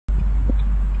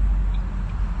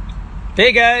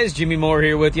Hey guys, Jimmy Moore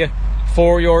here with you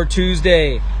for your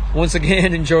Tuesday. Once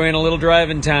again, enjoying a little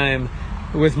driving time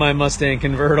with my Mustang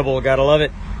convertible. Gotta love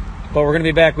it. But we're going to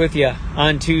be back with you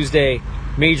on Tuesday.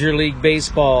 Major League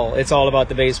Baseball. It's all about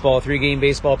the baseball. 3-game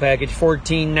baseball package,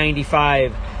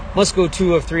 $14.95. Must go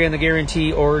 2 of 3 on the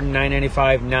guarantee or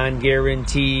 $9.95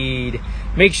 non-guaranteed.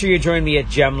 Make sure you join me at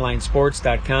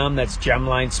gemlinesports.com. That's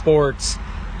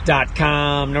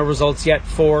gemlinesports.com. No results yet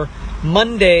for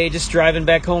Monday. Just driving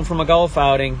back home from a golf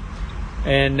outing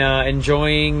and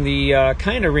enjoying the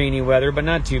kind of rainy weather, but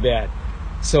not too bad.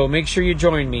 So make sure you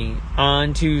join me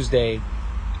on Tuesday.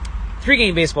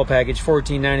 3-game baseball package,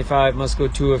 $14.95. Must go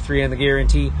 2 of 3 on the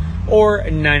guarantee or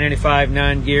 $9.95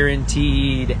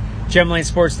 non-guaranteed.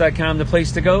 GemLineSports.com, the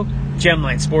place to go.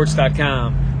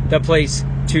 GemLineSports.com, the place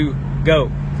to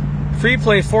go. Free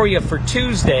play for you for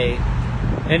Tuesday.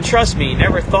 And trust me,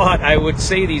 never thought I would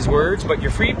say these words, but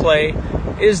your free play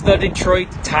is the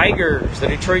Detroit Tigers. The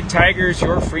Detroit Tigers,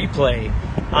 your free play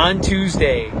on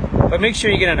Tuesday. But make sure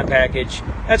you get on a package.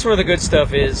 That's where the good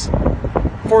stuff is.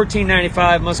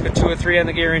 $14.95, must go 2 or 3 on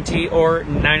the guarantee or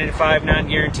 $9.95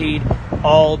 non-guaranteed.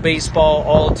 All baseball,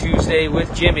 all Tuesday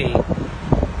with Jimmy.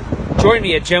 Join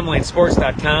me at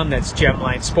gemlinesports.com. That's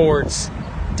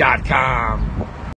gemlinesports.com.